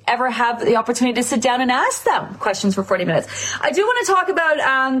wouldn't ever have the opportunity to sit down and ask them questions for 40 minutes. I do want to talk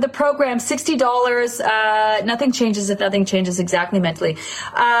about the program, $60. Nothing changes if nothing changes exactly mentally.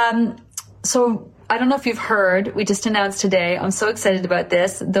 So I don't know if you've heard, we just announced today, I'm so excited about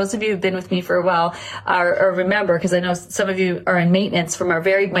this. Those of you who've been with me for a while or remember, because I know some of you are in maintenance from my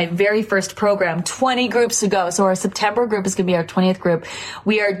very first program 20 groups ago. So our September group is going to be our 20th group.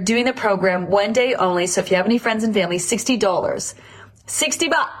 We are doing the program one day only. So if you have any friends and family, $60.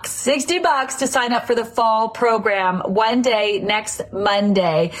 $60 to sign up for the fall program one day next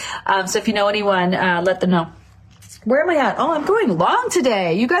Monday. So if you know anyone, let them know. Where am I at? Oh, I'm going long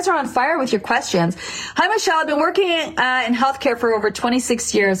today. You guys are on fire with your questions. Hi, Michelle. I've been working in healthcare for over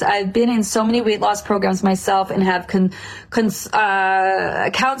 26 years. I've been in so many weight loss programs myself and have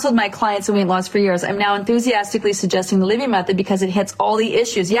counseled my clients in weight loss for years. I'm now enthusiastically suggesting the Living Method because it hits all the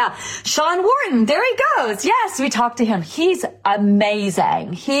issues. Yeah. Sean Wharton, there he goes. Yes, we talked to him. He's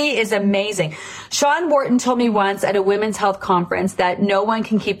amazing. He is amazing. Sean Wharton told me once at a women's health conference that no one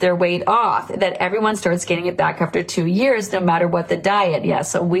can keep their weight off, that everyone starts gaining it back after 2 years, no matter what the diet. Yeah,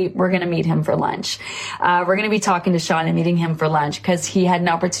 so we're going to meet him for lunch. We're going to be talking to Sean and meeting him for lunch because he had an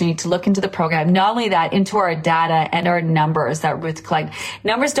opportunity to look into the program. Not only that, into our data and our numbers that Ruth collected.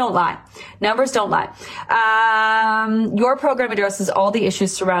 Numbers don't lie. Numbers don't lie. Your program addresses all the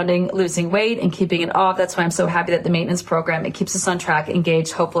issues surrounding losing weight and keeping it off. That's why I'm so happy that the maintenance program, it keeps us on track,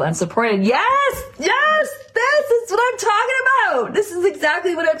 engaged, hopeful, and supported. Yes! This is what I'm talking about. This is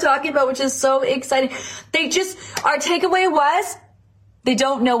exactly what I'm talking about, which is so exciting. Our takeaway was, they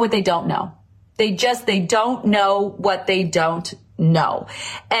don't know what they don't know. They don't know what they don't know.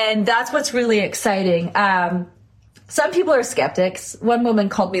 And that's what's really exciting. Some people are skeptics. One woman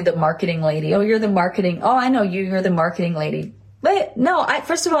called me the marketing lady. Oh, you're the marketing. Oh, I know you. You're the marketing lady. But no,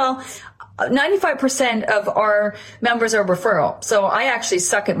 first of all, 95% of our members are referral. So I actually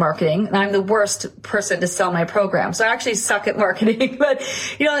suck at marketing and I'm the worst person to sell my program. So I actually suck at marketing, but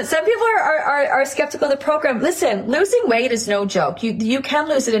some people are skeptical of the program. Listen, losing weight is no joke. You can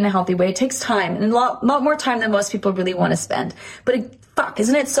lose it in a healthy way. It takes time and a lot more time than most people really want to spend, but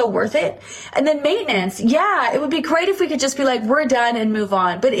isn't it so worth it? And then maintenance. Yeah, it would be great if we could just be like, we're done and move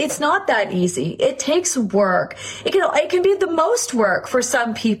on. But it's not that easy. It takes work. It can be the most work for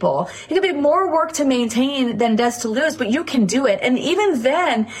some people. It can be more work to maintain than it does to lose, but you can do it. And even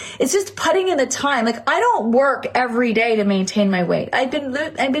then, it's just putting in the time. Like, I don't work every day to maintain my weight. I've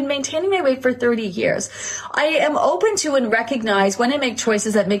been maintaining my weight for 30 years. I am open to and recognize when I make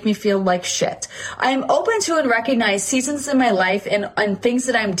choices that make me feel like shit. I am open to and recognize seasons in my life and on things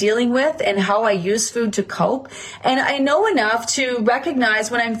that I'm dealing with and how I use food to cope. And I know enough to recognize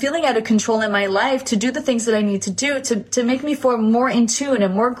when I'm feeling out of control in my life to do the things that I need to do to make me feel more in tune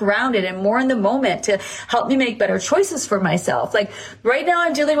and more grounded and more in the moment, to help me make better choices for myself. Like right now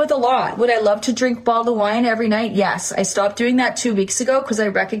I'm dealing with a lot. Would I love to drink bottled wine every night? Yes. I stopped doing that 2 weeks ago because I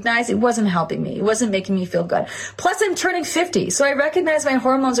recognized it wasn't helping me. It wasn't making me feel good. Plus I'm turning 50. So I recognize my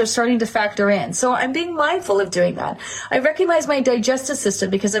hormones are starting to factor in. So I'm being mindful of doing that. I recognize my digestive system,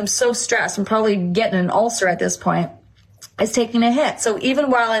 because I'm so stressed. I'm probably getting an ulcer at this point. Is taking a hit. So even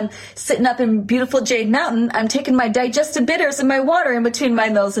while I'm sitting up in beautiful Jade Mountain, I'm taking my digestive bitters and my water in between my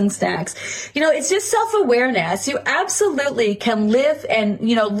meals and snacks. It's just self-awareness. You absolutely can live and,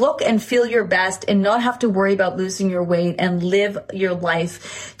 look and feel your best and not have to worry about losing your weight and live your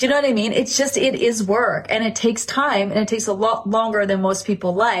life. Do you know what I mean? It is work, and it takes time, and it takes a lot longer than most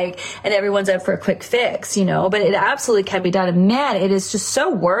people like, and everyone's out for a quick fix, but it absolutely can be done. And man, it is just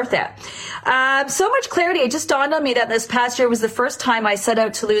so worth it. So much clarity. It just dawned on me that this past year was the first time I set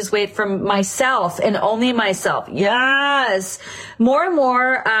out to lose weight from myself and only myself. Yes. More and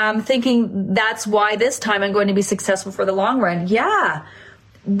more, thinking that's why this time I'm going to be successful for the long run. Yeah.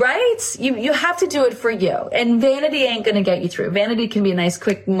 Right? You have to do it for you. And vanity ain't going to get you through. Vanity can be a nice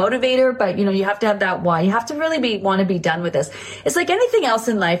quick motivator, but you have to have that why. You have to really want to be done with this. It's like anything else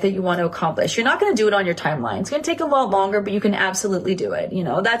in life that you want to accomplish. You're not going to do it on your timeline. It's going to take a lot longer, but you can absolutely do it.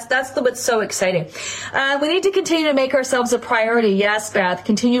 That's what's so exciting. We need to continue to make ourselves a priority. Yes, Beth.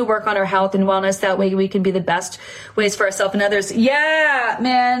 Continue to work on our health and wellness. That way we can be the best ways for ourselves and others. Yeah,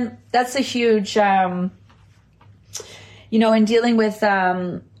 man. That's a huge, in dealing with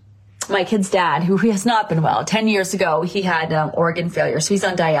my kid's dad, who has not been well. 10 years ago, he had organ failure, so he's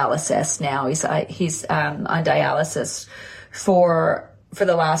on dialysis now. He's on dialysis for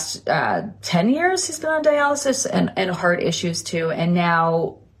the last 10 years. He's been on dialysis and heart issues too. And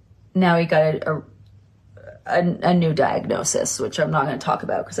now he got a new diagnosis, which I'm not going to talk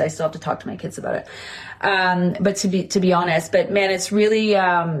about because I still have to talk to my kids about it. But to be honest, but man, it's really.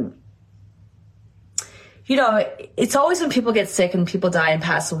 It's always when people get sick and people die and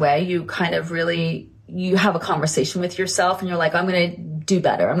pass away, you kind of you have a conversation with yourself and you're like, I'm going to do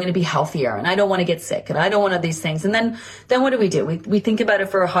better. I'm going to be healthier and I don't want to get sick and I don't want these things. And then what do? We think about it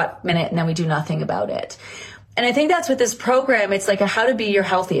for a hot minute and then we do nothing about it. And I think that's what this program, it's like a how to be your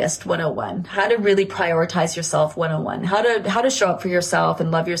healthiest 101, how to really prioritize yourself 101, how to show up for yourself and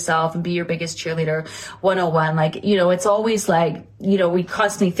love yourself and be your biggest cheerleader 101. Like, it's always like, we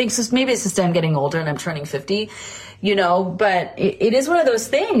constantly think, so maybe it's just I'm getting older and I'm turning 50, but it is one of those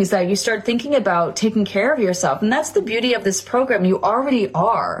things that you start thinking about taking care of yourself. And that's the beauty of this program. You already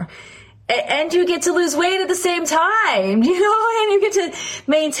are. And you get to lose weight at the same time, and you get to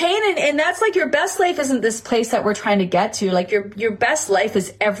maintain it. And that's like your best life isn't this place that we're trying to get to. Like your best life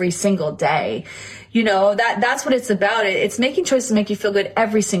is every single day. That's what it's about. It's making choices to make you feel good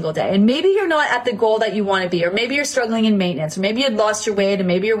every single day. And maybe you're not at the goal that you want to be, or maybe you're struggling in maintenance, or maybe you've lost your weight and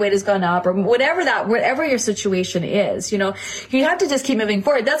maybe your weight has gone up, or whatever your situation is, you have to just keep moving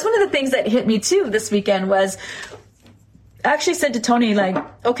forward. That's one of the things that hit me too this weekend was, I actually said to Tony,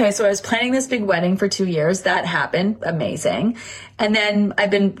 okay, so I was planning this big wedding for 2 years. That happened. Amazing. And then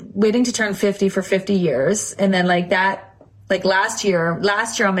I've been waiting to turn 50 for 50 years. And then last year on my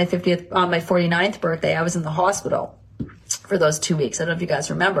 49th birthday, I was in the hospital for those 2 weeks. I don't know if you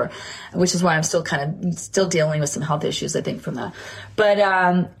guys remember, which is why I'm still still dealing with some health issues, I think, from that. But,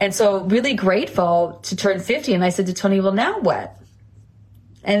 and so really grateful to turn 50. And I said to Tony, well, now what?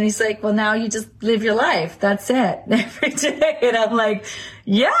 And he's like, well, now you just live your life. That's it. Every day. And I'm like,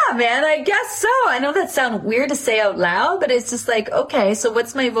 yeah, man, I guess so. I know that sounds weird to say out loud, but it's just like, okay, so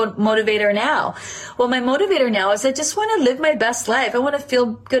what's my motivator now? Well, my motivator now is I just want to live my best life. I want to feel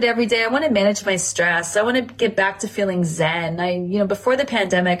good every day. I want to manage my stress. I want to get back to feeling zen. Before the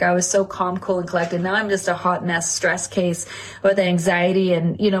pandemic, I was so calm, cool, and collected. Now I'm just a hot mess stress case with anxiety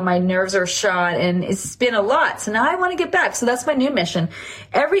and, my nerves are shot and it's been a lot. So now I want to get back. So that's my new mission.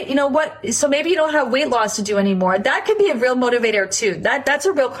 So maybe you don't have weight loss to do anymore. That could be a real motivator too. That's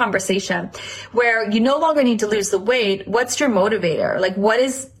a real conversation where you no longer need to lose the weight. What's your motivator? Like,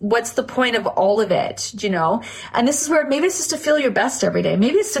 what's the point of all of it? And this is where maybe it's just to feel your best every day.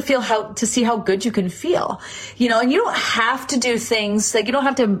 Maybe it's to see how good you can feel, and you don't have to do things like you don't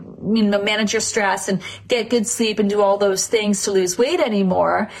have to, manage your stress and get good sleep and do all those things to lose weight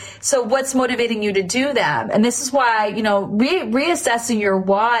anymore. So what's motivating you to do them? And this is why, reassessing your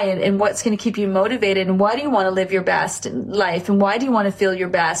why and what's going to keep you motivated and why do you want to live your best in life and why do you want to feel your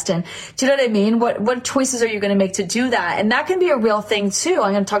best? And do you know what I mean? What choices are you going to make to do that? And that can be a real thing too.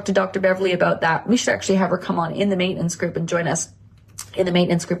 I'm going to talk to Dr. Beverly about that. We should actually have her come on in the maintenance group and join us. in the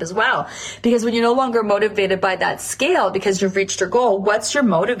maintenance group as well. Because when you're no longer motivated by that scale because you've reached your goal, what's your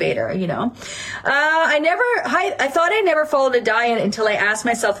motivator, you know? I thought I never followed a diet until I asked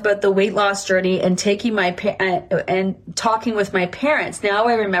myself about the weight loss journey and talking with my parents. Now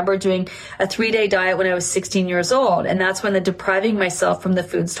I remember doing a 3-day diet when I was 16 years old. And that's when the depriving myself from the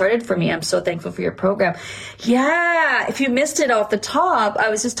food started for me. I'm so thankful for your program. Yeah. If you missed it off the top, I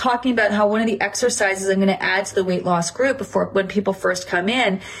was just talking about how one of the exercises I'm going to add to the weight loss group when people first come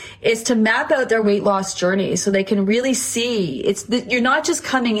in is to map out their weight loss journey so they can really see you're not just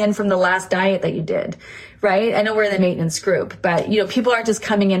coming in from the last diet that you did, right? I know we're in the maintenance group, but you know, people aren't just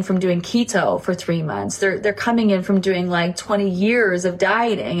coming in from doing keto for 3 months. They're coming in from doing like 20 years of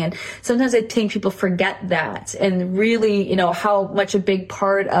dieting. And sometimes I think people forget that and really, you know, how much a big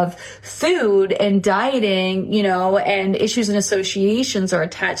part of food and dieting, you know, and issues and associations are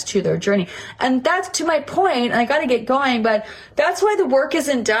attached to their journey. And that's to my point, and I got to get going, but that's why the work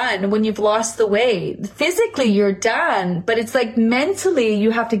isn't done when you've lost the weight. Physically, you're done, but it's like mentally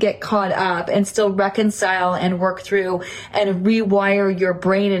you have to get caught up and still reconcile and work through and rewire your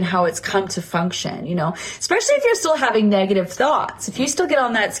brain and how it's come to function, you know, especially if you're still having negative thoughts. If you still get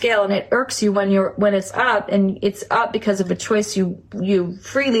on that scale and it irks you when it's up, and it's up because of a choice you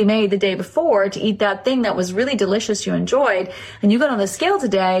freely made the day before to eat that thing that was really delicious you enjoyed, and you got on the scale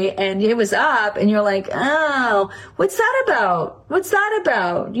today and it was up and you're like, oh, what's that about? What's that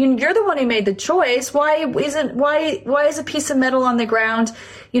about? You're the one who made the choice. Why is a piece of metal on the ground,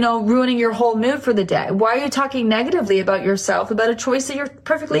 you know, ruining your whole mood for the day? Why are you talking negatively about yourself, about a choice that you're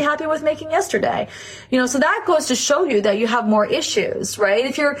perfectly happy with making yesterday? You know, so that goes to show you that you have more issues, right?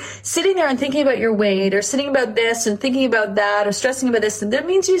 If you're sitting there and thinking about your weight or sitting about this and thinking about that or stressing about this, that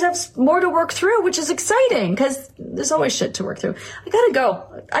means you have more to work through, which is exciting because there's always shit to work through. I gotta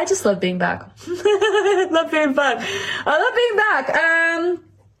go. I just love being back. I love being fun. I love being back.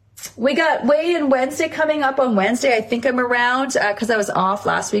 We got weigh-in Wednesday coming up on Wednesday. I think I'm around because I was off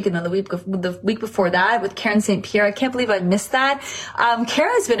last week and then the week before that with Karen St. Pierre. I can't believe I missed that.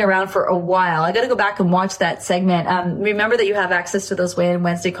 Karen's been around for a while. I got to go back and watch that segment. Remember that you have access to those weigh-in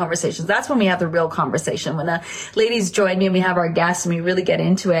Wednesday conversations. That's when we have the real conversation, when the ladies join me and we have our guests and we really get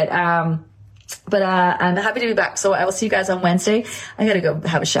into it. But I'm happy to be back. So I will see you guys on Wednesday. I got to go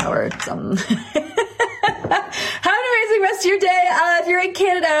have a shower. Have an amazing rest of your day. If you're in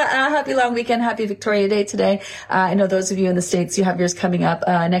Canada, happy long weekend. Happy Victoria Day today. I know those of you in the States, you have yours coming up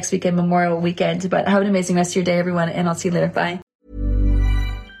next weekend, Memorial Weekend. But have an amazing rest of your day, everyone, and I'll see you later. Bye.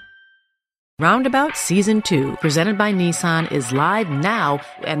 Roundabout Season 2, presented by Nissan, is live now,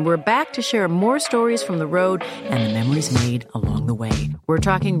 and we're back to share more stories from the road and the memories made along the way. We're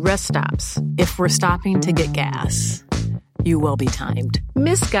talking rest stops, if we're stopping to get gas. You will be timed.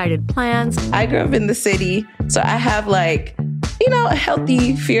 Misguided plans. I grew up in the city, so I have a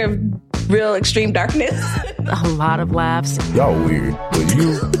healthy fear of real extreme darkness. A lot of laughs. Y'all weird, but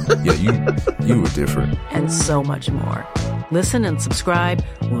you were different. And so much more. Listen and subscribe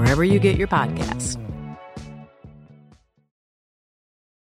wherever you get your podcasts.